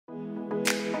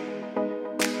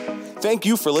Thank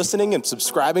you for listening and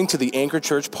subscribing to the Anchor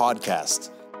Church podcast.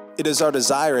 It is our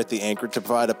desire at the Anchor to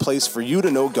provide a place for you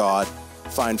to know God,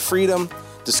 find freedom,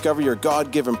 discover your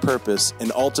God-given purpose,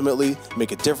 and ultimately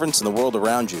make a difference in the world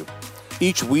around you.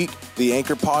 Each week, the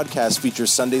Anchor podcast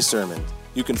features Sunday sermon.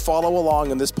 You can follow along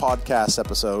in this podcast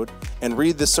episode and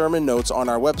read the sermon notes on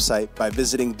our website by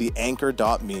visiting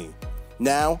theanchor.me.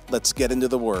 Now, let's get into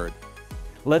the Word.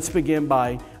 Let's begin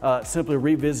by simply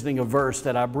revisiting a verse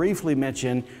that I briefly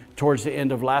mentioned towards the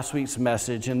end of last week's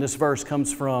message. And this verse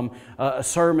comes from a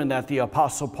sermon that the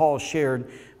Apostle Paul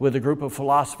shared with a group of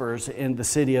philosophers in the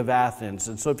city of Athens.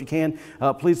 And so if you can,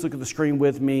 please look at the screen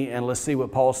with me and let's see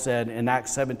what Paul said in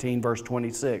Acts 17, verse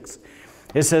 26.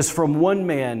 It says, "From one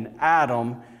man,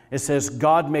 Adam," it says,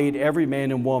 "God made every man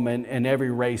and woman and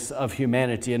every race of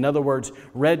humanity." In other words,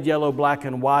 red, yellow, black,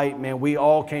 and white, man, we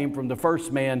all came from the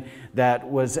first man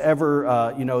that was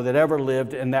ever, that ever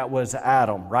lived, and that was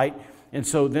Adam, right? And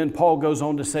so then Paul goes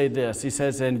on to say this. He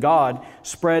says, "And God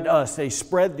spread us," they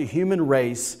spread the human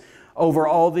race over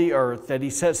all the earth, that He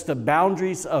sets the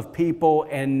boundaries of people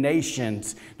and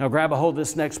nations. Now grab a hold of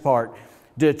this next part.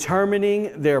 "Determining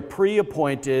their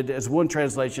pre-appointed," as one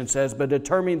translation says, but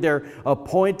determining their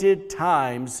appointed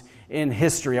times in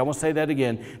history. I want to say that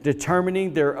again.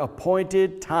 Determining their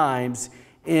appointed times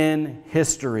in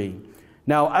history.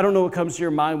 Now, I don't know what comes to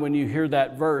your mind when you hear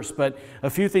that verse, but a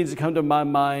few things that come to my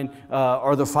mind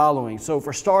are the following. So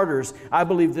for starters, I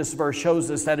believe this verse shows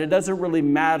us that it doesn't really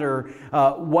matter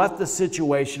what the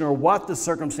situation or what the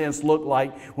circumstance looked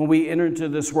like when we enter into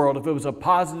this world. If it was a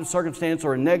positive circumstance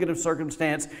or a negative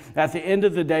circumstance, at the end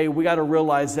of the day, we got to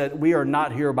realize that we are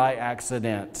not here by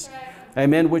accident.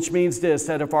 Amen. Which means this,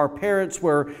 that if our parents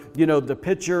were, the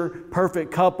picture perfect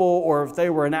couple, or if they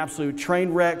were an absolute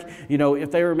train wreck,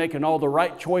 if they were making all the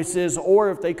right choices,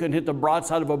 or if they couldn't hit the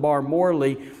broadside of a bar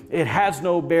morally, it has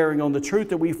no bearing on the truth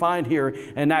that we find here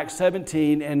in Acts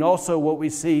 17 and also what we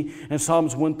see in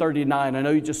Psalms 139. I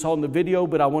know you just saw in the video,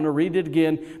 but I want to read it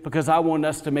again because I want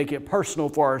us to make it personal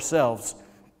for ourselves.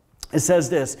 It says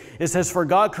this, it says, "For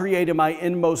God created my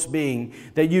inmost being,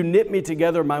 that you knit me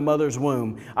together in my mother's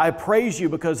womb. I praise you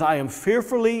because I am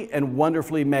fearfully and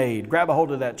wonderfully made." Grab a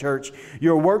hold of that, church.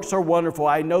 "Your works are wonderful.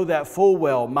 I know that full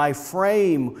well. My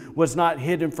frame was not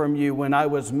hidden from you when I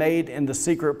was made in the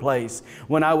secret place,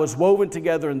 when I was woven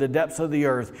together in the depths of the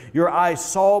earth. Your eyes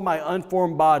saw my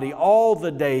unformed body. All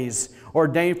the days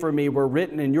ordained for me were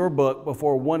written in your book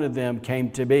before one of them came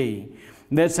to be."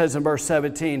 And then it says in verse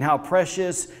 17, "How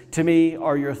precious to me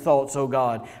are your thoughts, O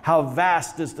God. How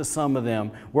vast is the sum of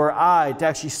them. Were I to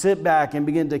actually sit back and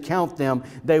begin to count them,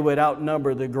 they would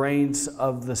outnumber the grains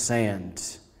of the sand."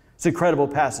 It's an incredible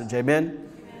passage, amen?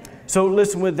 So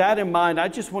listen, with that in mind, I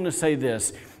just want to say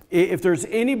this. If there's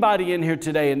anybody in here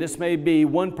today, and this may be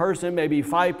one person, maybe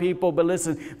 5 people, but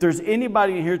listen, if there's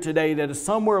anybody in here today that is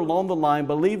somewhere along the line,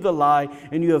 believe the lie,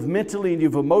 and you have mentally and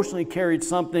you've emotionally carried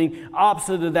something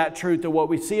opposite of that truth, of what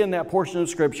we see in that portion of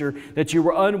Scripture, that you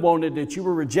were unwanted, that you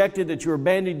were rejected, that you were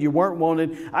abandoned, you weren't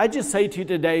wanted, I just say to you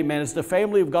today, man, as the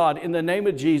family of God, in the name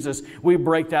of Jesus, we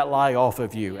break that lie off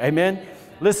of you. Amen?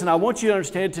 Listen, I want you to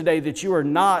understand today that you are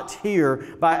not here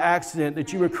by accident,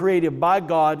 that you were created by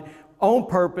God on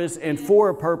purpose and for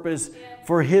a purpose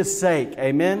for His sake.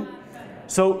 Amen?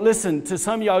 So listen, to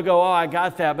some of y'all go, "Oh, I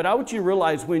got that." But I want you to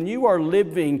realize when you are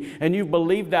living and you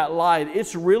believe that lie,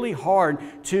 it's really hard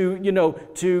to,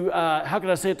 how can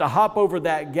I say it, to hop over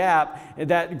that gap,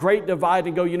 that great divide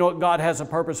and go, you know what, God has a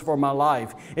purpose for my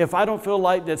life. If I don't feel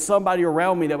like that somebody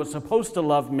around me that was supposed to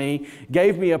love me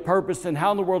gave me a purpose, then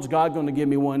how in the world is God going to give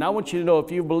me one? I want you to know, if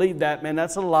you believe that, man,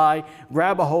 that's a lie.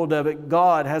 Grab a hold of it.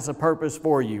 God has a purpose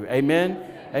for you. Amen?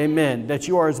 Amen. That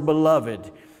you are His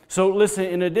beloved. So listen,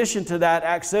 in addition to that,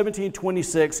 Acts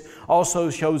 17:26 also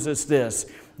shows us this,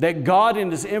 that God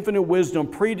in His infinite wisdom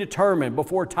predetermined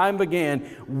before time began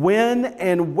when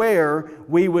and where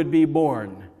we would be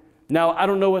born. Now, I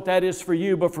don't know what that is for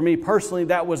you, but for me personally,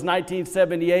 that was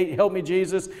 1978, help me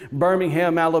Jesus,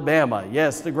 Birmingham, Alabama.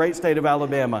 Yes, the great state of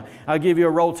Alabama. I'll give you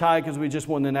a roll tide because we just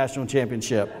won the national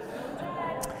championship.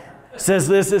 Says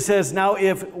this, it says, now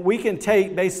if we can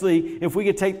take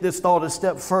this thought a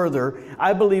step further,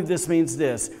 I believe this means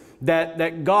this,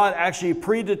 that God actually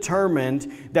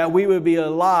predetermined that we would be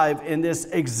alive in this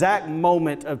exact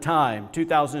moment of time,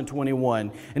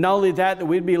 2021. And not only that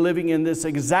we'd be living in this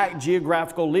exact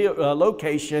geographical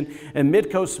location in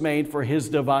Midcoast, Maine for His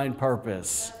divine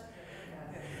purpose.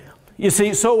 You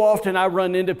see, so often I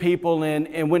run into people,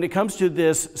 and when it comes to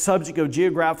this subject of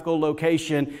geographical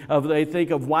location, they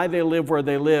think of why they live where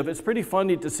they live, it's pretty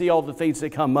funny to see all the things that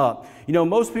come up. You know,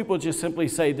 most people just simply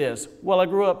say this, well, I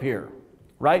grew up here.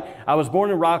 right? I was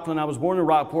born in Rockland. I was born in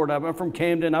Rockport. I'm from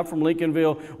Camden. I'm from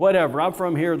Lincolnville. Whatever. I'm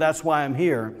from here. That's why I'm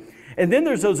here. And then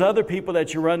there's those other people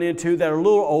that you run into that are a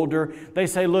little older. They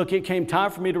say, look, it came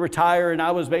time for me to retire, and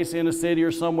I was basically in a city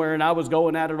or somewhere, and I was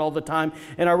going at it all the time.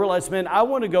 And I realized, man, I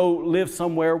want to go live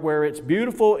somewhere where it's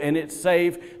beautiful and it's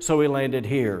safe, so we landed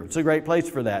here. It's a great place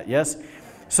for that, yes?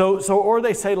 Or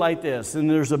they say like this, and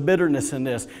there's a bitterness in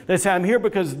this. They say, I'm here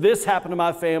because this happened to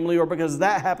my family or because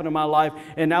that happened to my life,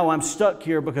 and now I'm stuck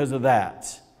here because of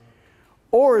that.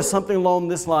 Or something along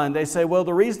this line. They say, well,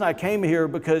 the reason I came here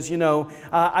because,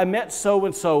 I met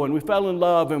so-and-so and we fell in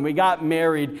love and we got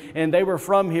married and they were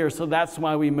from here, so that's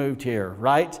why we moved here,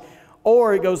 right?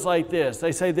 Or it goes like this.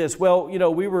 They say this, well,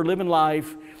 we were living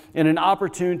life and an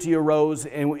opportunity arose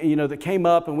and, that came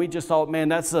up and we just thought, man,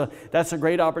 that's a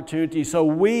great opportunity. So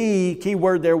we, key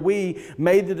word there, we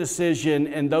made the decision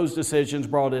and those decisions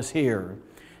brought us here.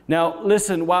 Now,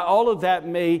 listen, while all of that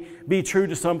may be true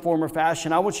to some form or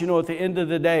fashion, I want you to know at the end of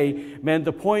the day, man,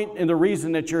 the point and the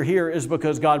reason that you're here is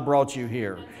because God brought you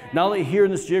here. Not only here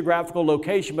in this geographical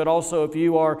location, but also if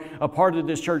you are a part of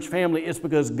this church family, it's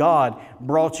because God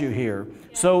brought you here.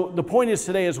 So the point is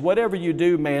today is whatever you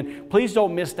do, man, please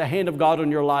don't miss the hand of God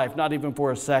on your life, not even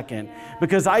for a second.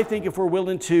 Because I think if we're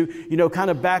willing to, kind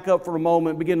of back up for a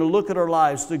moment, begin to look at our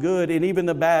lives, the good and even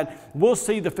the bad, we'll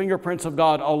see the fingerprints of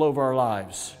God all over our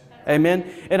lives.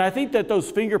 Amen. And I think that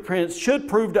those fingerprints should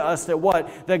prove to us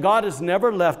that God has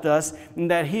never left us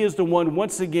and that He is the one,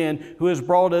 once again, who has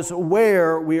brought us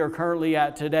where we are currently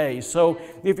at today. So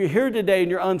if you're here today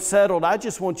and you're unsettled, I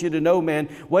just want you to know, man,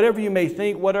 whatever you may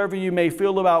think, whatever you may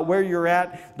feel about where you're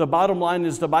at, the bottom line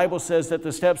is the Bible says that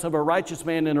the steps of a righteous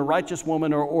man and a righteous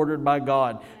woman are ordered by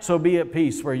God. So be at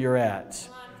peace where you're at.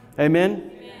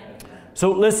 Amen.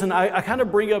 So listen, I kind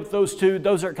of bring up those two.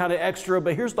 Those are kind of extra,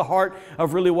 but here's the heart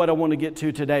of really what I want to get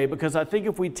to today. Because I think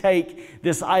if we take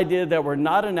this idea that we're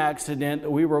not an accident,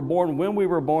 that we were born when we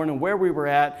were born and where we were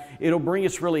at, it'll bring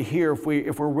us really here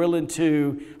if we're willing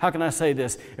to, how can I say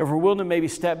this? If we're willing to maybe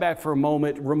step back for a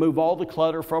moment, remove all the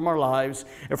clutter from our lives,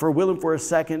 if we're willing for a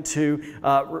second to,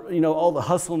 all the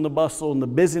hustle and the bustle and the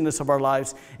busyness of our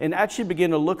lives, and actually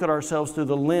begin to look at ourselves through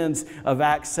the lens of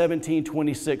Acts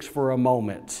 17:26 for a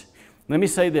moment. Let me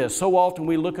say this. So often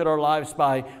we look at our lives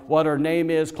by what our name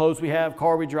is, clothes we have,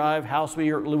 car we drive, house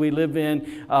we live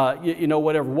in,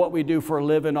 whatever, what we do for a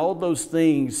living. All those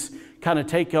things kind of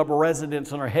take up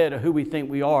residence in our head of who we think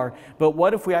we are. But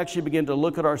what if we actually begin to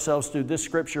look at ourselves through this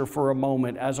scripture for a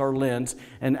moment as our lens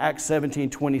in Acts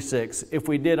 17:26? If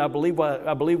we did, I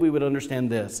believe we would understand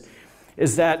this,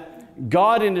 is that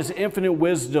God in His infinite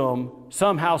wisdom,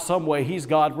 somehow, some way, He's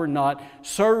God, we're not,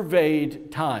 surveyed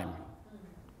time.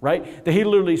 Right? That He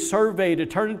literally surveyed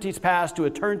eternity's past to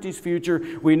eternity's future.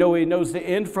 We know He knows the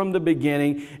end from the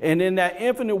beginning. And in that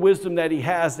infinite wisdom that He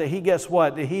has, that He, guess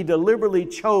what? That He deliberately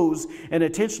chose and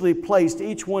intentionally placed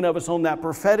each one of us on that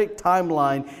prophetic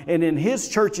timeline and in His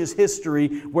church's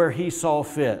history where He saw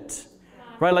fit.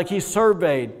 Right? Like He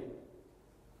surveyed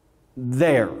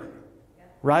there.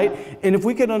 Right? And if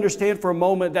we can understand for a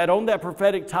moment that on that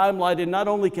prophetic timeline it not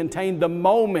only contained the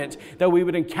moment that we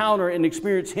would encounter and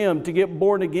experience Him to get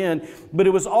born again, but it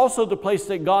was also the place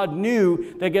that God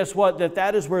knew that, guess what,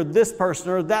 that is where this person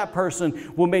or that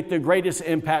person will make the greatest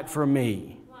impact for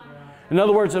me. In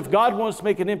other words, if God wants to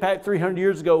make an impact 300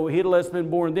 years ago, He'd let us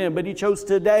been born then. But He chose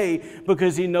today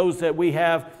because He knows that we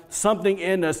have something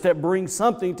in us that brings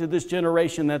something to this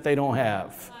generation that they don't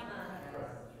have.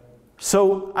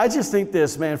 So I just think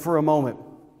this, man, for a moment.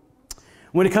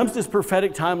 When it comes to this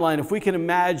prophetic timeline, if we can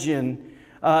imagine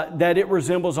that it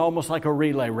resembles almost like a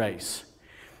relay race.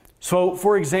 So,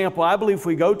 for example, I believe if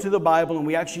we go to the Bible and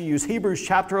we actually use Hebrews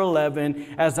chapter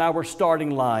 11 as our starting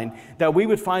line, that we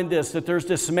would find this, that there's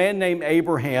this man named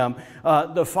Abraham,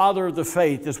 the father of the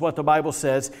faith is what the Bible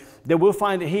says, that we'll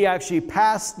find that he actually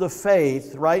passed the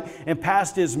faith, right, and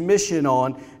passed his mission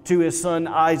on to his son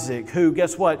Isaac, who,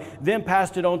 guess what, then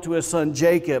passed it on to his son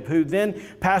Jacob, who then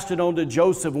passed it on to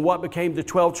Joseph and what became the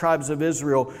 12 tribes of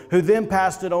Israel, who then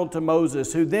passed it on to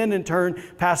Moses, who then in turn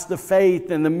passed the faith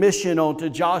and the mission on to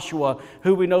Joshua,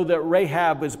 who we know that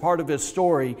Rahab is part of his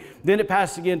story. Then it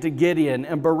passed again to Gideon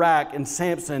and Barak and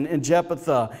Samson and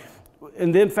Jephthah.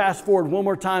 And then fast forward one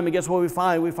more time, and guess what we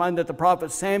find? We find that the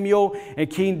prophet Samuel and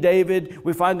King David,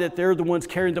 we find that they're the ones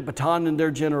carrying the baton in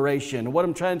their generation. And what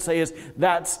I'm trying to say is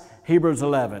that's Hebrews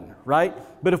 11, right?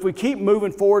 But if we keep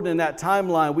moving forward in that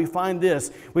timeline, we find this.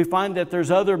 We find that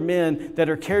there's other men that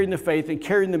are carrying the faith and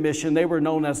carrying the mission. They were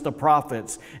known as the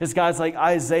prophets. It's guys like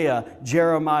Isaiah,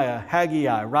 Jeremiah,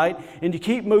 Haggai, right? And you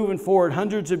keep moving forward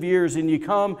hundreds of years and you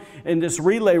come in this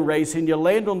relay race and you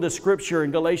land on this scripture in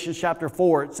Galatians chapter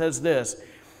 4. It says this.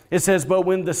 It says, but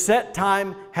when the set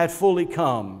time had fully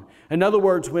come. In other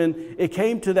words, when it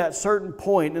came to that certain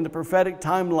point in the prophetic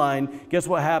timeline, guess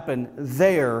what happened?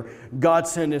 There, God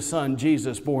sent His Son,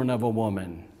 Jesus, born of a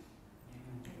woman.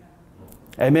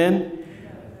 Amen?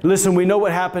 Listen, we know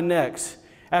what happened next.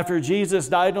 After Jesus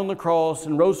died on the cross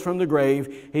and rose from the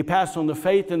grave, He passed on the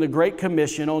faith and the Great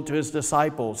Commission onto His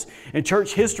disciples. And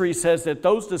church history says that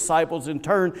those disciples in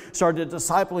turn started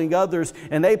discipling others,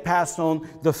 and they passed on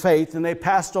the faith and they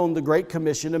passed on the Great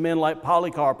Commission to men like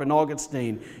Polycarp and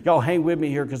Augustine. Y'all hang with me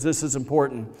here because this is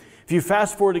important. If you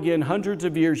fast forward again hundreds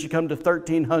of years, you come to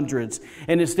 1300s.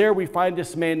 And it's there we find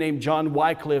this man named John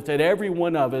Wycliffe that every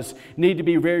one of us need to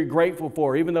be very grateful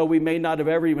for, even though we may not have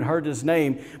ever even heard his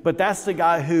name. But that's the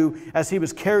guy who, as he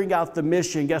was carrying out the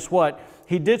mission, guess what?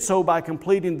 He did so by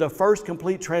completing the first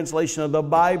complete translation of the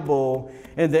Bible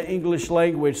in the English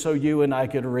language so you and I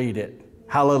could read it.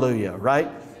 Hallelujah,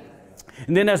 right?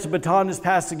 And then as the baton is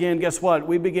passed again, guess what?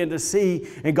 We begin to see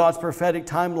in God's prophetic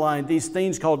timeline these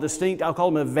things called distinct, I'll call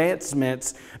them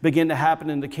advancements, begin to happen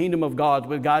in the kingdom of God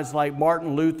with guys like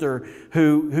Martin Luther,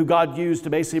 who God used to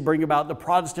basically bring about the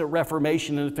Protestant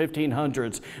Reformation in the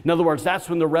 1500s. In other words, that's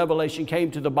when the revelation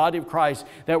came to the body of Christ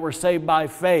that we're saved by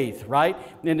faith, right?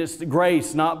 And it's the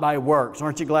grace, not by works.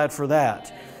 Aren't you glad for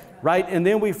that? Right? And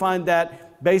then we find that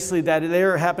basically that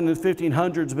there happened in the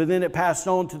 1500s, but then it passed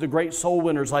on to the great soul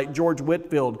winners like George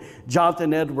Whitefield,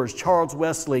 Jonathan Edwards, Charles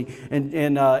Wesley,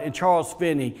 and Charles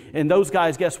Finney. And those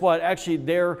guys, guess what? Actually,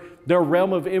 their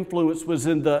realm of influence was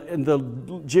in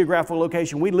the geographical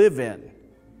location we live in,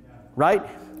 right?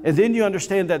 And then you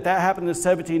understand that happened in the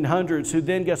 1700s, who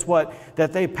then, guess what?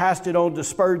 That they passed it on to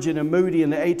Spurgeon and Moody in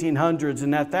the 1800s.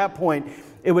 And at that point,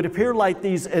 it would appear like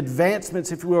these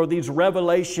advancements, if you will, these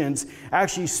revelations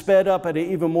actually sped up at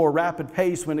an even more rapid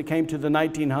pace when it came to the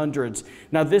 1900s.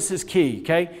 Now, this is key,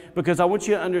 okay? Because I want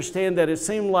you to understand that it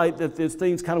seemed like that these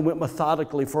things kind of went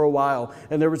methodically for a while,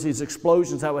 and there was these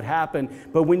explosions that would happen.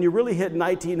 But when you really hit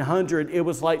 1900, it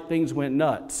was like things went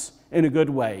nuts in a good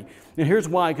way. And here's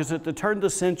why, because at the turn of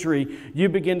the century, you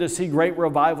begin to see great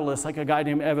revivalists like a guy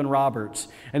named Evan Roberts.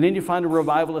 And then you find a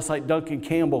revivalist like Duncan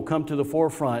Campbell come to the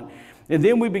forefront. And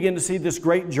then we begin to see this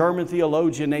great German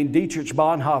theologian named Dietrich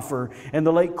Bonhoeffer and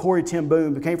the late Corrie ten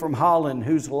Boom, who came from Holland,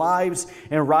 whose lives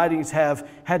and writings have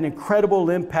had an incredible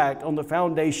impact on the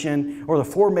foundation or the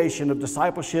formation of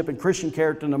discipleship and Christian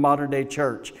character in the modern day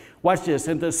church. Watch this.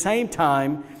 At the same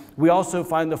time, we also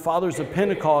find the fathers of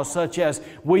Pentecost, such as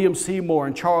William Seymour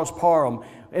and Charles Parham.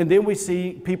 And then we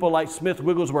see people like Smith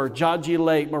Wigglesworth, John G.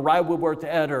 Lake, Mariah Woodworth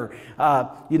Etter,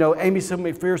 Amy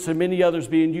Simon McPherson, many others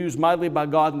being used mightily by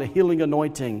God in the healing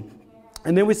anointing.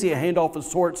 And then we see a handoff of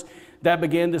sorts that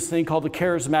began this thing called the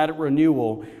charismatic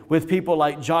renewal with people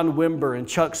like John Wimber and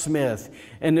Chuck Smith.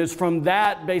 And it's from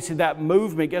that, basically that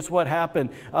movement, guess what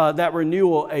happened? That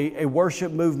renewal, a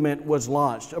worship movement was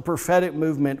launched. A prophetic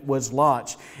movement was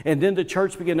launched. And then the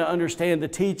church began to understand the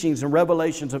teachings and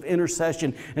revelations of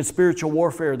intercession and spiritual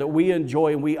warfare that we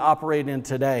enjoy and we operate in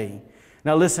today.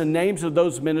 Now listen, names of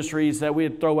those ministries that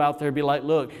we'd throw out there be like,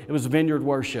 look, it was Vineyard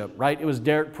Worship, right? It was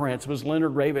Derek Prince, it was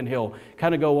Leonard Ravenhill,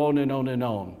 kind of go on and on and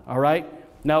on, all right?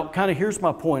 Now, kind of here's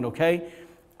my point, okay?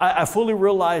 I fully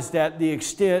realize that the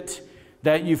extent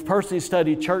that you've personally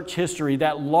studied church history,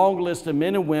 that long list of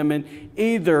men and women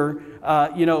either,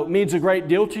 means a great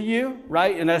deal to you,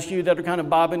 right? And that's you that are kind of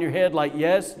bobbing your head like,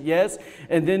 yes, yes.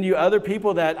 And then you other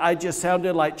people that I just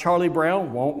sounded like Charlie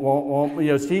Brown,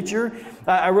 teacher.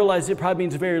 I realize it probably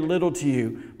means very little to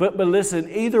you. But listen,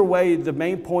 either way, the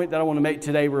main point that I want to make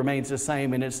today remains the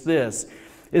same, and it's this,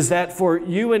 is that for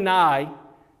you and I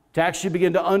to actually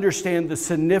begin to understand the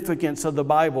significance of the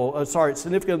Bible,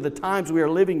 significance of the times we are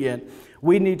living in,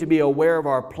 we need to be aware of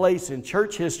our place in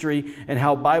church history and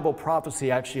how Bible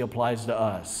prophecy actually applies to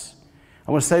us.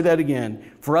 I want to say that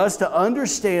again. For us to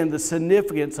understand the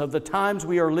significance of the times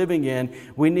we are living in,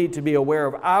 we need to be aware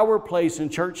of our place in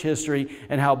church history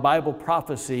and how Bible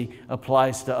prophecy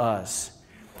applies to us.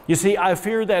 You see, I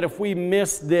fear that if we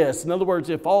miss this, in other words,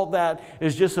 if all that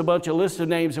is just a bunch of list of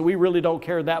names that we really don't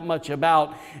care that much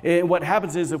about, and what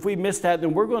happens is if we miss that,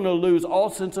 then we're going to lose all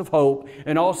sense of hope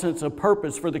and all sense of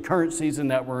purpose for the current season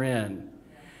that we're in.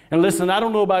 And listen, I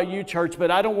don't know about you, church,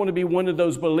 but I don't want to be one of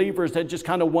those believers that just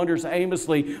kind of wanders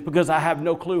aimlessly because I have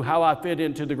no clue how I fit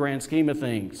into the grand scheme of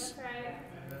things.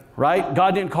 Right?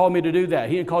 God didn't call me to do that.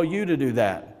 He didn't call you to do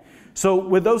that. So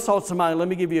with those thoughts in mind, let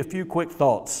me give you a few quick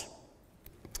thoughts.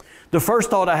 The first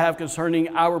thought I have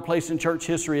concerning our place in church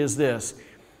history is this,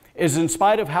 is in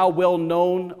spite of how well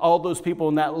known all those people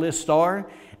in that list are,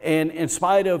 And in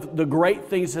spite of the great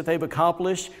things that they've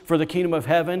accomplished for the kingdom of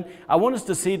heaven, I want us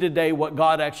to see today what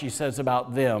God actually says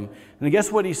about them. And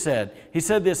guess what He said? He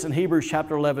said this in Hebrews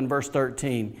chapter 11, verse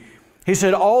 13. He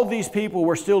said, all these people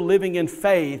were still living in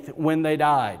faith when they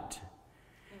died. It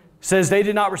says they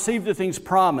did not receive the things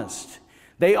promised.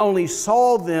 They only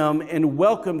saw them and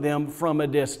welcomed them from a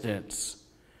distance.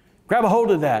 Grab a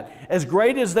hold of that. As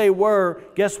great as they were,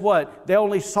 guess what? They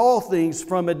only saw things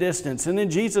from a distance. And then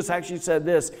Jesus actually said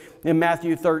this in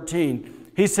Matthew 13.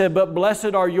 He said, but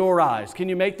blessed are your eyes. Can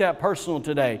you make that personal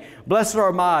today? Blessed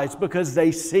are my eyes because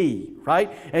they see,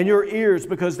 right? And your ears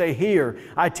because they hear.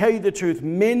 I tell you the truth,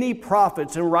 many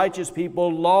prophets and righteous people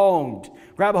longed.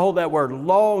 Grab a hold of that word.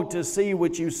 Longed to see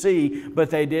what you see, but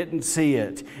they didn't see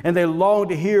it. And they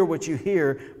longed to hear what you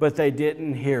hear, but they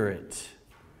didn't hear it.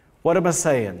 What am I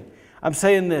saying? I'm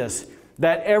saying this,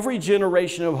 that every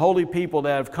generation of holy people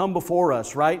that have come before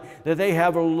us, right, that they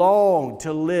have longed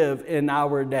to live in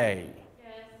our day.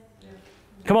 Yes.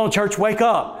 Come on, church, wake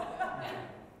up.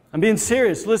 I'm being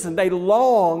serious. Listen, they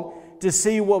long to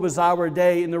see what was our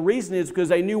day. And the reason is because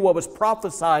they knew what was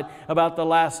prophesied about the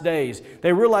last days.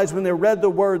 They realized when they read the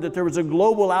word that there was a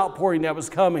global outpouring that was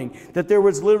coming, that there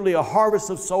was literally a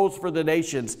harvest of souls for the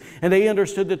nations. And they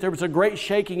understood that there was a great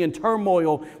shaking and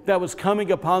turmoil that was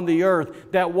coming upon the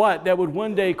earth. That what? That would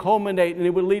one day culminate, and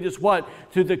it would lead us what?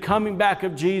 To the coming back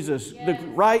of Jesus.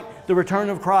 Yes. The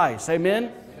return of Christ.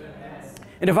 Amen? Yes.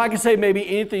 And if I could say maybe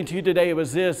anything to you today, it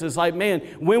was this. It's like, man,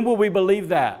 when will we believe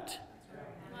that?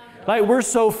 Like, we're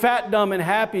so fat, dumb, and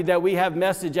happy that we have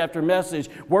message after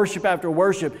message, worship after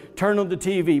worship, turn on the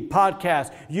TV,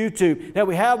 podcast, YouTube, that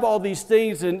we have all these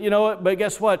things, and you know what? But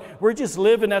guess what? We're just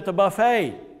living at the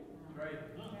buffet.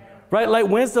 Right? Like,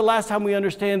 when's the last time we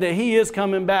understand that He is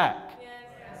coming back?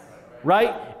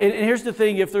 Right? And here's the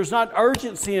thing, if there's not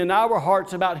urgency in our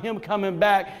hearts about Him coming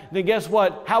back, then guess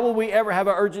what? How will we ever have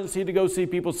an urgency to go see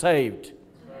people saved?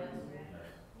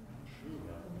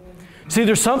 See,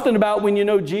 there's something about when you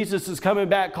know Jesus is coming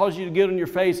back, cause you to get on your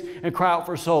face and cry out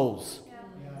for souls.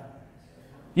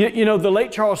 You know, the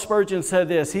late Charles Spurgeon said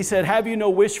this. He said, have you no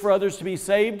wish for others to be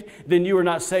saved? Then you are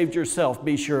not saved yourself.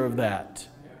 Be sure of that.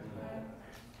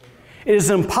 It is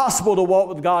impossible to walk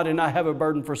with God and not have a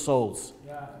burden for souls.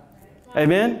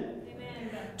 Amen?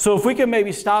 So if we can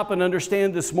maybe stop and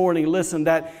understand this morning, listen,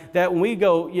 that when we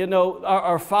go, you know,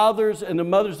 our fathers and the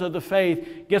mothers of the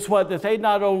faith, guess what? That they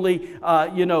not only,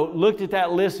 looked at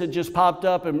that list that just popped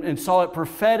up and saw it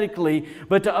prophetically,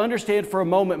 but to understand for a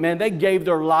moment, man, they gave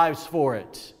their lives for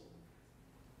it.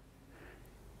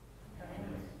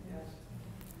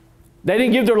 They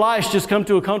didn't give their lives just come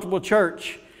to a comfortable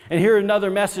church and hear another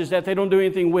message that they don't do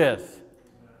anything with.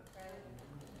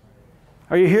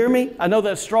 Are you hearing me? I know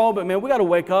that's strong, but man, we got to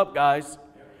wake up, guys.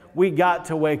 We got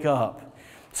to wake up.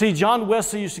 See, John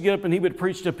Wesley used to get up and he would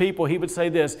preach to people. He would say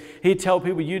this. He'd tell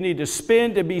people, you need to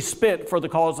spend and be spent for the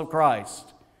cause of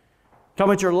Christ.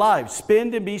 Talking about your life.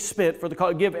 Spend and be spent for the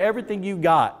cause. Give everything you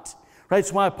got. Right?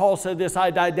 That's why Paul said this,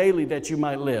 I die daily that you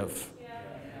might live.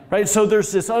 Right? So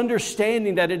there's this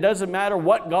understanding that it doesn't matter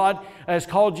what God has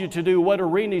called you to do, what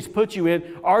arena He's put you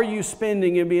in. Are you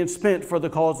spending and being spent for the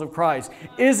cause of Christ?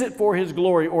 Is it for His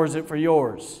glory or is it for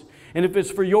yours? And if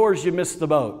it's for yours, you missed the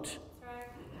boat.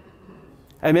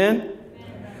 Amen?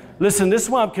 Listen, this is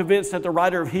why I'm convinced that the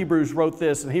writer of Hebrews wrote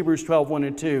this in Hebrews 12, 1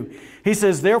 and 2. He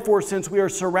says, therefore, since we are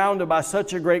surrounded by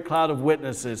such a great cloud of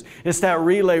witnesses, it's that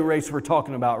relay race we're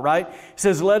talking about, right? He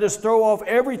says, let us throw off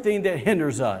everything that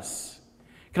hinders us.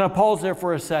 Can I pause there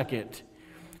for a second?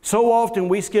 So often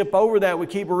we skip over that, we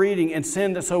keep reading, and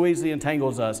sin that so easily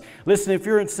entangles us. Listen, if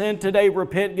you're in sin today,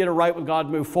 repent, get it right with God,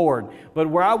 move forward. But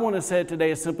where I want to say it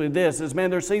today is simply this, is man,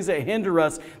 there's things that hinder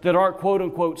us that aren't quote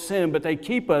unquote sin, but they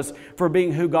keep us from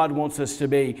being who God wants us to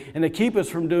be. And they keep us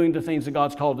from doing the things that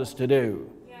God's called us to do.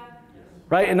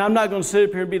 Right? And I'm not going to sit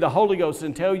up here and be the Holy Ghost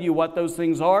and tell you what those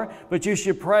things are, but you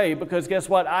should pray because guess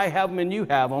what? I have them and you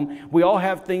have them. We all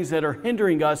have things that are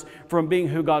hindering us from being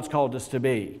who God's called us to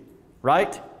be.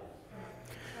 Right?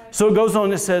 So it goes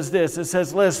on, it says this. It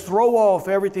says, let us throw off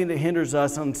everything that hinders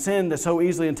us and sin that so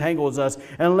easily entangles us,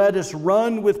 and let us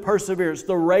run with perseverance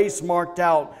the race marked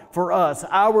out for us,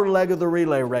 our leg of the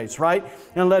relay race, right?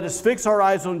 And let us fix our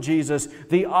eyes on Jesus,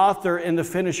 the author and the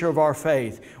finisher of our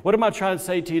faith. What am I trying to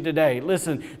say to you today?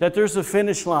 Listen, that there's a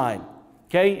finish line,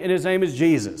 okay? And His name is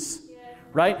Jesus,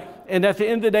 right? And at the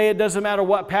end of the day, it doesn't matter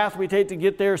what path we take to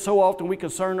get there. So often we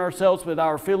concern ourselves with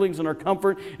our feelings and our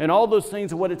comfort and all those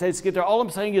things and what it takes to get there. All I'm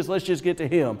saying is let's just get to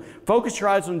Him. Focus your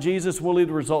eyes on Jesus. We'll leave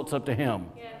the results up to Him.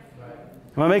 Yes.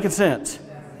 Am I making sense?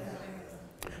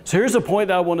 So here's a point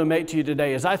that I want to make to you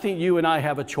today is I think you and I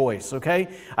have a choice, okay?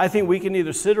 I think we can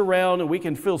either sit around and we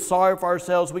can feel sorry for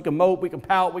ourselves, we can mope, we can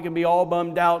pout, we can be all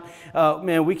bummed out.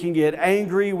 We can get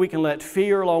angry, we can let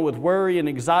fear along with worry and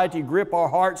anxiety grip our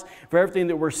hearts for everything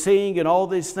that we're seeing and all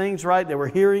these things, right, that we're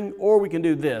hearing. Or we can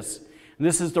do this, and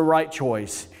this is the right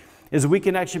choice, is we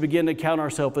can actually begin to count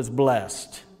ourselves as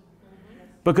blessed.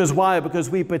 Because why? Because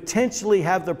we potentially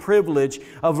have the privilege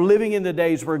of living in the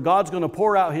days where God's going to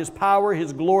pour out His power,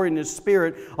 His glory, and His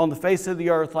Spirit on the face of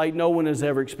the earth like no one has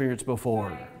ever experienced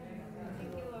before.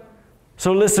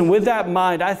 So listen, with that in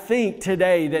mind, I think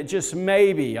today that just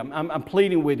maybe, I'm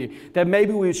pleading with you, that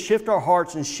maybe we would shift our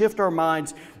hearts and shift our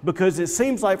minds, because it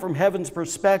seems like from heaven's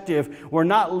perspective, we're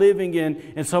not living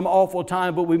in some awful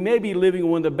time, but we may be living in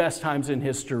one of the best times in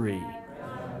history.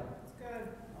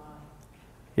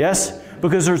 Yes?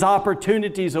 Because there's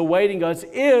opportunities awaiting us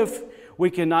if we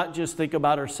can not just think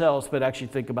about ourselves, but actually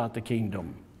think about the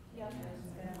kingdom.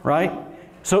 Right?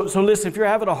 So listen, if you're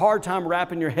having a hard time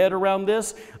wrapping your head around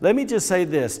this, let me just say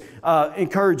this.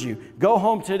 Encourage you. Go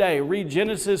home today. Read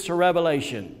Genesis to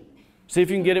Revelation. See if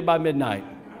you can get it by midnight.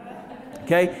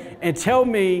 Okay? And tell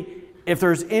me if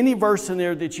there's any verse in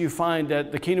there that you find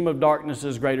that the kingdom of darkness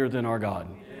is greater than our God.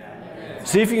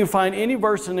 See if you can find any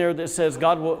verse in there that says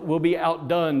God will be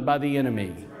outdone by the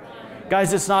enemy.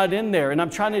 Guys, it's not in there. And I'm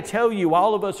trying to tell you,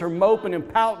 all of us are moping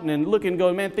and pouting and looking and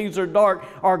going, man, things are dark.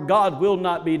 Our God will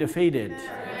not be defeated.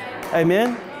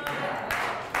 Amen?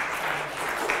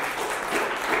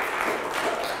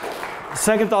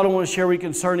 Second thought I want to share with you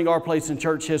concerning our place in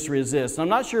church history is this. And I'm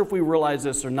not sure if we realize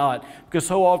this or not, because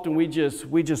so often we just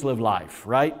live life,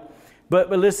 right? But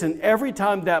listen, every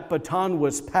time that baton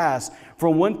was passed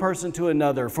from one person to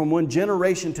another, from one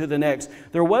generation to the next,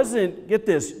 there wasn't, get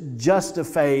this, just a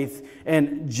faith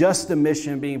and just a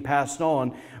mission being passed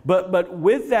on. But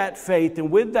with that faith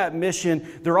and with that mission,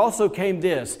 there also came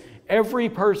this. Every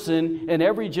person and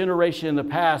every generation in the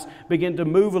past began to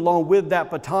move along with that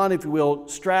baton, if you will.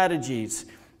 Strategies,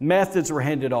 methods were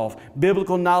handed off.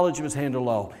 Biblical knowledge was handed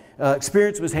off.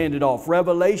 Experience was handed off,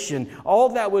 revelation, all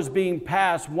that was being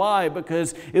passed. Why?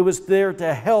 Because it was there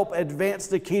to help advance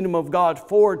the kingdom of God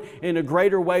forward in a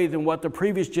greater way than what the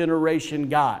previous generation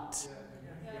got.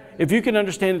 If you can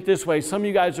understand it this way, some of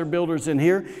you guys are builders in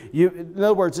here. In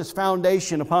other words, it's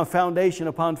foundation upon foundation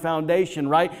upon foundation,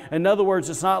 right? In other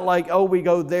words, it's not like, oh, we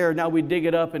go there, now we dig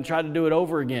it up and try to do it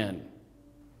over again.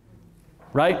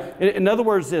 Right? In other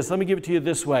words, let me give it to you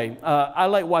this way. I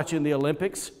like watching the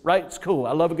Olympics, right? It's cool.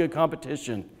 I love a good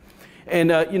competition.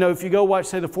 And, if you go watch,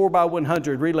 say, the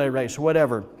 4x100 relay race or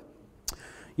whatever,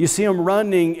 you see them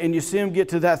running and you see them get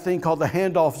to that thing called the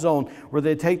handoff zone where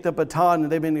they take the baton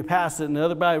and they've been passed it and the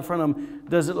other guy in front of them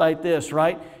does it like this,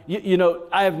 right?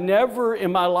 I have never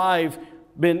in my life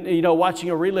been,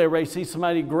 watching a relay race, see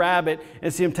somebody grab it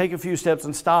and see them take a few steps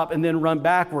and stop and then run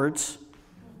backwards.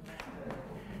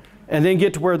 And then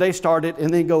get to where they started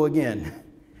and then go again.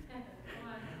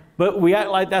 But we act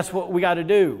like that's what we got to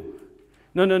do.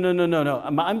 No.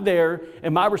 I'm there,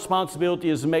 and my responsibility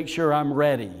is to make sure I'm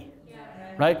ready.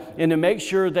 Right? And to make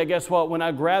sure that, guess what, when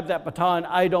I grab that baton,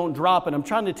 I don't drop it. I'm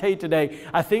trying to tell you today,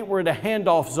 I think we're in a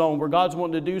handoff zone where God's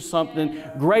wanting to do something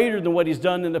greater than what He's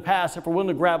done in the past if we're willing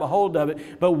to grab a hold of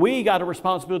it. But we got a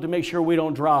responsibility to make sure we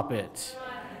don't drop it.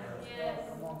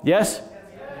 Yes?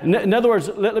 In other words,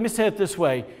 let me say it this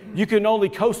way. You can only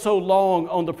coast so long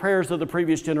on the prayers of the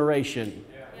previous generation.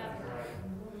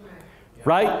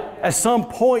 Right? At some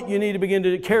point, you need to begin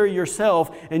to carry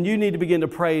yourself, and you need to begin to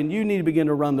pray, and you need to begin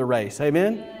to run the race.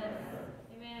 Amen?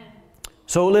 Amen.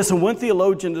 So listen, one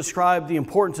theologian described the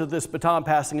importance of this baton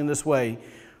passing in this way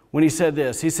when he said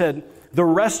this. He said, the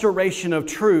restoration of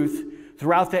truth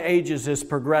throughout the ages is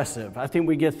progressive. I think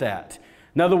we get that.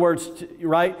 In other words,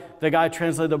 right, the guy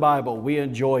translated the Bible. We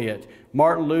enjoy it.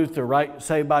 Martin Luther, right,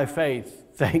 saved by faith.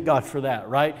 Thank God for that,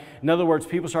 right? In other words,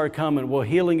 people started coming. Well,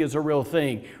 healing is a real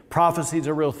thing. Prophecy is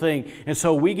a real thing. And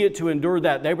so we get to endure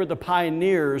that. They were the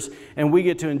pioneers, and we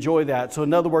get to enjoy that. So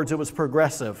in other words, it was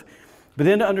progressive. But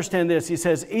then to understand this, he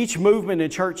says, each movement in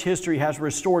church history has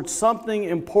restored something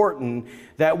important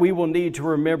that we will need to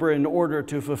remember in order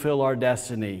to fulfill our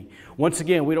destiny. Once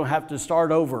again, we don't have to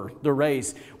start over the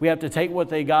race. We have to take what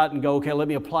they got and go, okay, let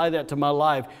me apply that to my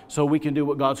life so we can do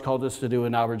what God's called us to do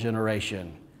in our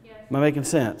generation. Yes. Am I making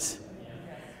sense?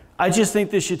 Yes. I just think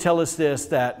this should tell us this,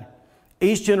 that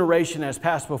each generation has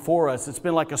passed before us. It's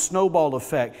been like a snowball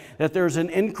effect, that there's an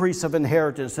increase of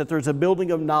inheritance, that there's a building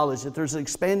of knowledge, that there's an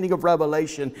expanding of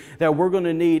revelation that we're going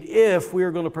to need if we are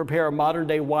going to prepare a modern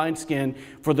day wineskin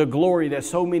for the glory that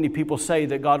so many people say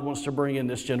that God wants to bring in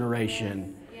this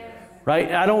generation. Yes.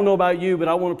 Right? I don't know about you, but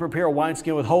I want to prepare a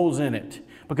wineskin with holes in it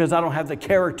because I don't have the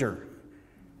character.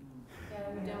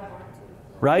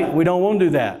 Right? We don't want to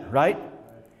do that, right?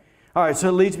 All right, so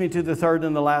it leads me to the third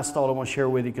and the last thought I want to share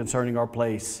with you concerning our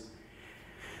place.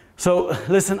 So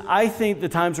listen, I think the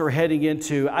times we're heading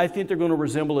into, I think they're going to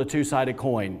resemble a two-sided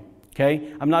coin.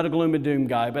 Okay? I'm not a gloom and doom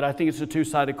guy, but I think it's a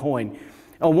two-sided coin.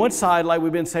 On one side, like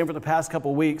we've been saying for the past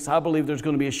couple of weeks, I believe there's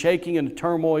going to be a shaking and a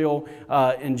turmoil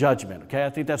and judgment. Okay? I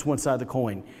think that's one side of the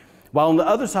coin. While on the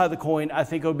other side of the coin, I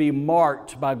think it'll be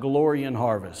marked by glory and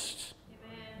harvest.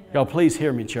 Amen. Y'all, please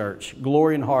hear me, church.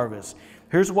 Glory and harvest.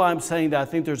 Here's why I'm saying that I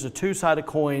think there's a two-sided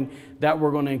coin that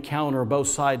we're going to encounter, both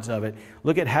sides of it.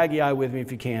 Look at Haggai with me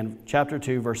if you can. Chapter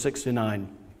 2, verse 6 to 9.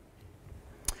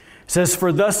 It says,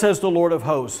 "For thus says the Lord of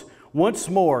hosts, once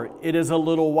more it is a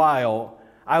little while,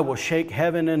 I will shake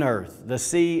heaven and earth, the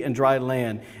sea and dry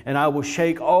land, and I will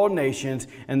shake all nations,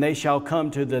 and they shall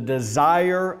come to the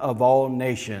desire of all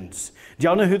nations." Do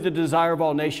y'all know who the desire of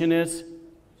all nation is?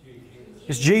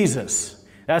 It's Jesus.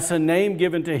 That's a name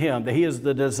given to him, that he is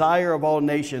the desire of all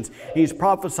nations. He's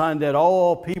prophesying that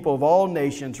all people of all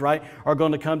nations, right, are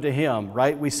going to come to him,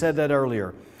 right? We said that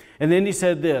earlier. And then he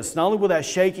said this, not only will that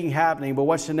shaking happening, but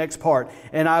watch the next part.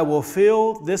 "And I will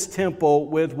fill this temple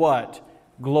with" what?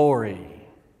 "Glory,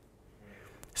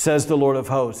 says the Lord of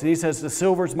hosts." And he says, "The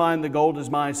silver is mine, the gold is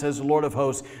mine, says the Lord of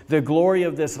hosts. The glory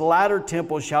of this latter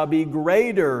temple shall be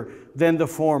greater than the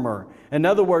former." In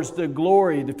other words, the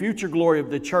glory, the future glory of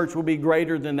the church will be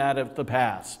greater than that of the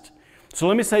past. So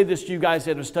let me say this to you guys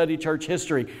that have studied church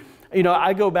history. You know,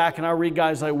 I go back and I read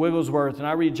guys like Wigglesworth and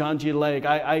I read John G. Lake.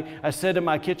 I sat at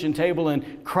my kitchen table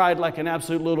and cried like an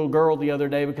absolute little girl the other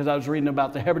day because I was reading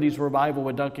about the Hebrides revival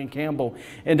with Duncan Campbell.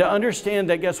 And to understand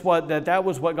that, guess what, that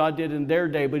was what God did in their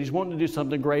day, but he's wanting to do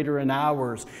something greater in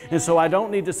ours. And so I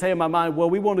don't need to say in my mind, well,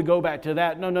 we want to go back to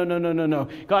that. No.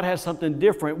 God has something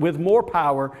different with more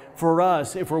power for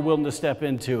us if we're willing to step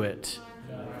into it.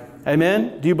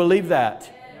 Amen? Do you believe that?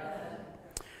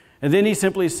 And then he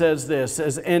simply says this,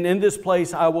 "And in this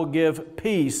place I will give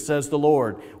peace, says the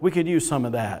Lord." We could use some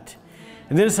of that.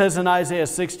 And then it says in Isaiah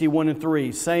 61 and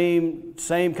 3, same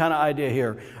kind of idea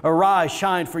here. "Arise,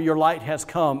 shine, for your light has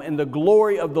come, and the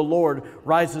glory of the Lord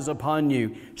rises upon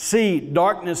you. See,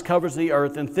 darkness covers the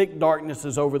earth, and thick darkness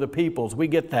is over the peoples." We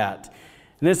get that.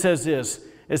 And it says this,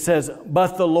 it says,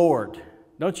 "But the Lord."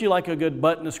 Don't you like a good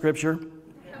 "but" in the scripture?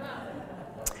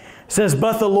 It says,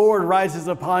 "But the Lord rises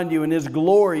upon you, and his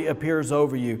glory appears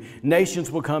over you.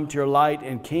 Nations will come to your light,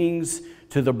 and kings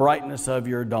to the brightness of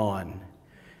your dawn."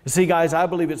 You see, guys, I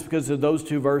believe it's because of those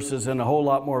two verses and a whole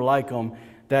lot more like them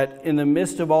that in the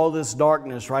midst of all this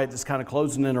darkness, right, that's kind of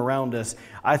closing in around us,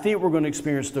 I think we're going to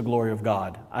experience the glory of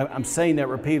God. I'm saying that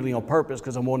repeatedly on purpose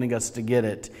because I'm wanting us to get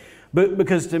it. But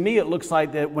because to me it looks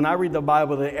like that when I read the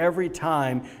Bible that every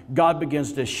time God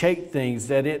begins to shake things,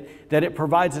 that it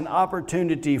provides an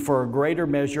opportunity for a greater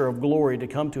measure of glory to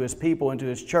come to his people and to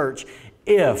his church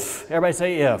if, everybody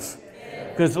say if.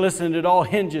 Because listen, it all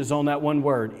hinges on that one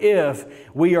word. If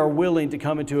we are willing to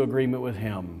come into agreement with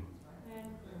him.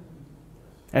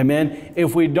 Amen.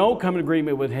 If we don't come in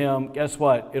agreement with him, guess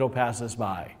what? It'll pass us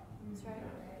by.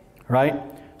 That's right?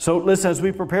 So listen, as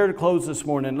we prepare to close this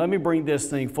morning, let me bring this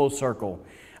thing full circle.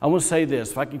 I want to say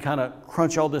this, if I can kind of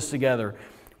crunch all this together.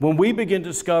 When we begin to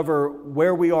discover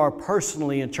where we are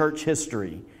personally in church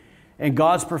history and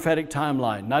God's prophetic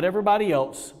timeline, not everybody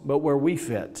else, but where we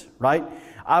fit, right?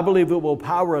 I believe it will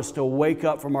empower us to wake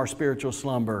up from our spiritual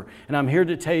slumber. And I'm here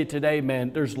to tell you today,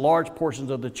 man, there's large portions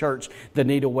of the church that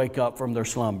need to wake up from their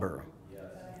slumber. Yes.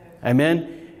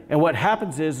 Amen? And what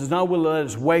happens is not will let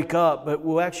us wake up, but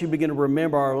we'll actually begin to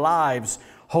remember our lives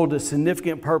hold a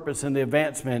significant purpose in the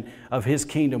advancement of his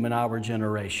kingdom in our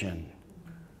generation.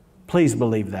 Please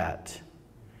believe that.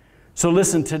 So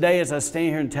listen, today as I stand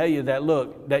here and tell you that,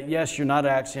 look, that yes, you're not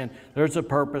an accident. There's a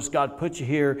purpose. God put you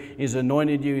here. He's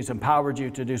anointed you. He's empowered you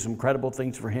to do some incredible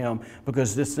things for him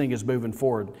because this thing is moving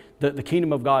forward. The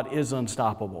kingdom of God is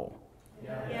unstoppable.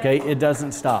 Okay? It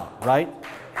doesn't stop, right?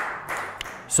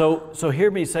 So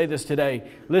hear me say this today.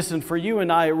 Listen, for you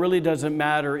and I, it really doesn't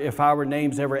matter if our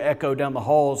names ever echo down the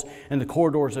halls and the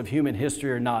corridors of human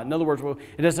history or not. In other words,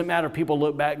 it doesn't matter if people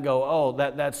look back and go, oh,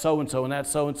 that's so-and-so and that's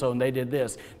so-and-so and they did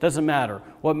this. It doesn't matter.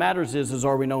 What matters is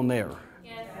are we known there?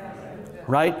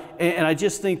 Right? And I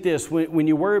just think this, when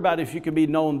you worry about if you can be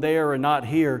known there or not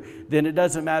here, then it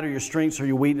doesn't matter your strengths or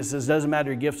your weaknesses. It doesn't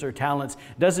matter your gifts or talents.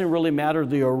 It doesn't really matter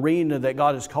the arena that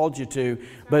God has called you to.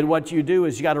 But what you do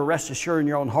is you got to rest assured in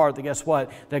your own heart that guess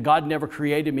what? That God never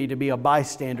created me to be a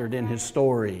bystander in his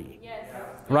story. Yes.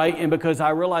 Right? And because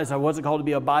I realized I wasn't called to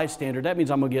be a bystander, that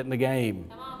means I'm going to get in the game.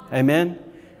 Amen?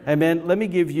 Amen. Let me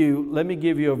give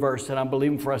you a verse that I'm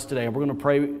believing for us today. We're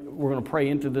going to pray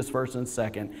into this verse in a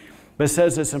second. But it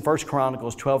says this in 1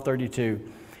 Chronicles 12:32.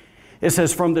 It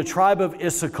says, from the tribe of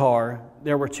Issachar,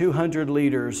 there were 200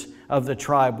 leaders of the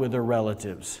tribe with their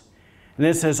relatives. And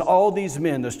it says, all these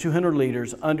men, those 200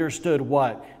 leaders, understood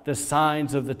what? The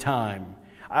signs of the time.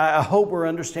 I hope we're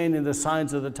understanding the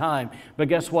signs of the time. But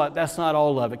guess what? That's not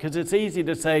all of it. Because it's easy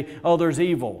to say, oh, there's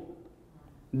evil.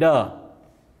 Duh.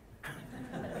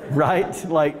 Right?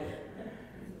 Like,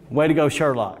 way to go,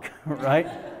 Sherlock. Right?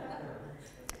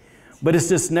 But it's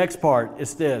this next part.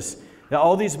 It's this. That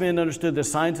all these men understood the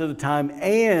signs of the time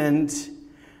and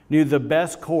knew the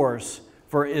best course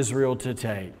for Israel to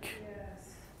take. Yes.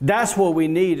 That's what we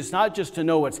need. It's not just to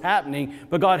know what's happening,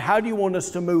 but God, how do you want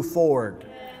us to move forward?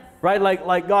 Right?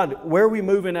 Like God, where are we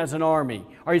moving as an army?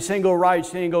 Are you saying go right? Are you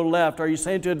saying go left? Are you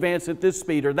saying to advance at this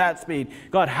speed or that speed?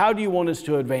 God, how do you want us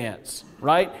to advance?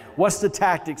 Right? What's the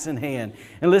tactics in hand?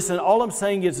 And listen, all I'm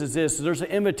saying is this. There's an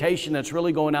invitation that's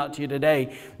really going out to you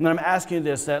today. And I'm asking you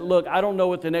this, that look, I don't know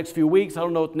what the next few weeks, I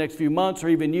don't know what the next few months or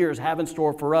even years have in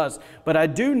store for us. But I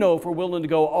do know if we're willing to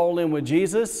go all in with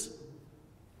Jesus.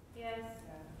 Yes.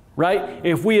 Right?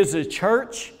 If we as a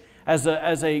church, as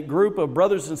a group of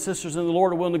brothers and sisters in the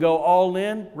Lord are willing to go all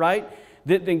in, right?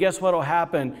 Then guess what will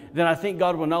happen? Then I think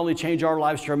God will not only change our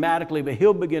lives dramatically, but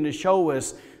He'll begin to show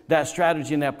us that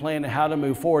strategy and that plan and how to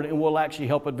move forward. And we'll actually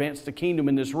help advance the kingdom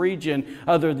in this region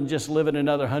other than just living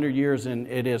another 100 years and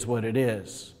it is what it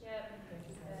is.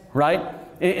 Right?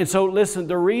 And so listen,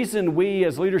 the reason we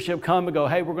as leadership come and go,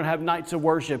 hey, we're going to have nights of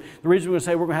worship. The reason we're going to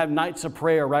say we're going to have nights of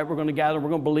prayer, right? We're going to gather, we're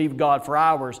going to believe God for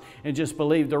hours and just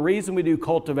believe. The reason we do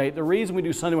cultivate, the reason we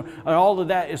do Sunday morning, and all of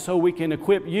that is so we can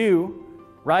equip you,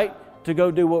 right, to go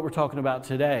do what we're talking about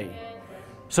today.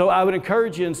 So I would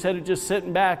encourage you, instead of just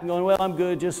sitting back and going, well, I'm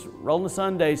good, just rolling the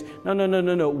Sundays.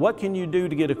 No. What can you do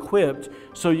to get equipped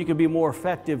so you can be more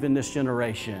effective in this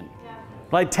generation?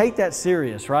 Like, take that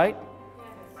serious, right?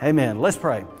 Amen. Let's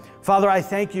pray. Father, I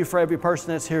thank you for every person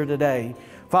that's here today.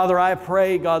 Father, I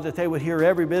pray, God, that they would hear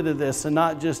every bit of this and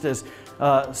not just as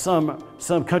some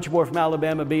country boy from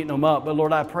Alabama beating them up. But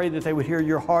Lord, I pray that they would hear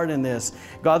your heart in this.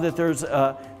 God, that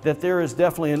there is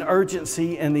definitely an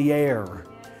urgency in the air.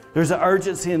 There's an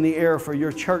urgency in the air for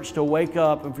your church to wake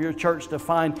up and for your church to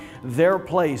find their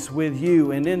place with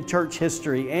you and in church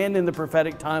history and in the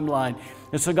prophetic timeline.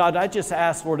 And so, God, I just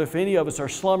ask, Lord, if any of us are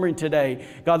slumbering today,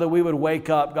 God, that we would wake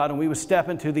up, God, and we would step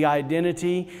into the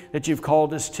identity that you've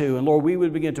called us to. And, Lord, we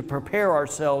would begin to prepare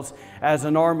ourselves as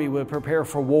an army would prepare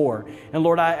for war. And,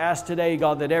 Lord, I ask today,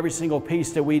 God, that every single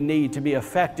piece that we need to be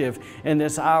effective in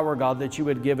this hour, God, that you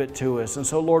would give it to us. And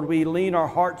so, Lord, we lean our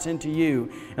hearts into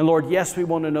you. And, Lord, yes, we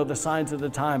want to know the signs of the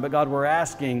time, but, God, we're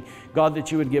asking, God,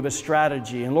 that you would give us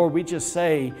strategy. And, Lord, we just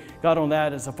say, God, on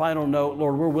that as a final note,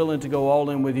 Lord, we're willing to go all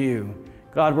in with you.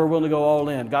 God, we're willing to go all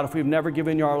in. God, if we've never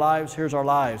given you our lives, here's our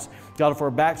lives. God, if we're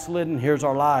backslidden, here's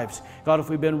our lives. God, if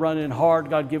we've been running hard,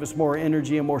 God, give us more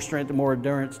energy and more strength and more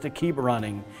endurance to keep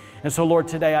running. And so, Lord,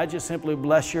 today I just simply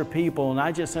bless your people, and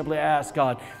I just simply ask,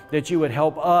 God, that you would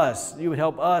help us. You would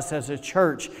help us as a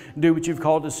church do what you've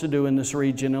called us to do in this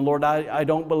region. And, Lord, I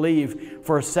don't believe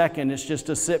for a second it's just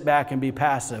to sit back and be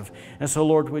passive. And so,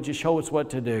 Lord, would you show us what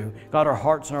to do? God, our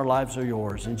hearts and our lives are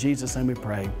yours. In Jesus' name we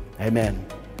pray. Amen.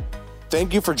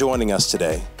 Thank you for joining us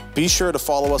today. Be sure to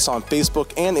follow us on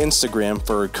Facebook and Instagram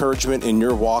for encouragement in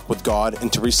your walk with God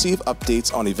and to receive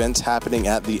updates on events happening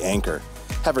at The Anchor.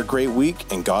 Have a great week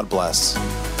and God bless.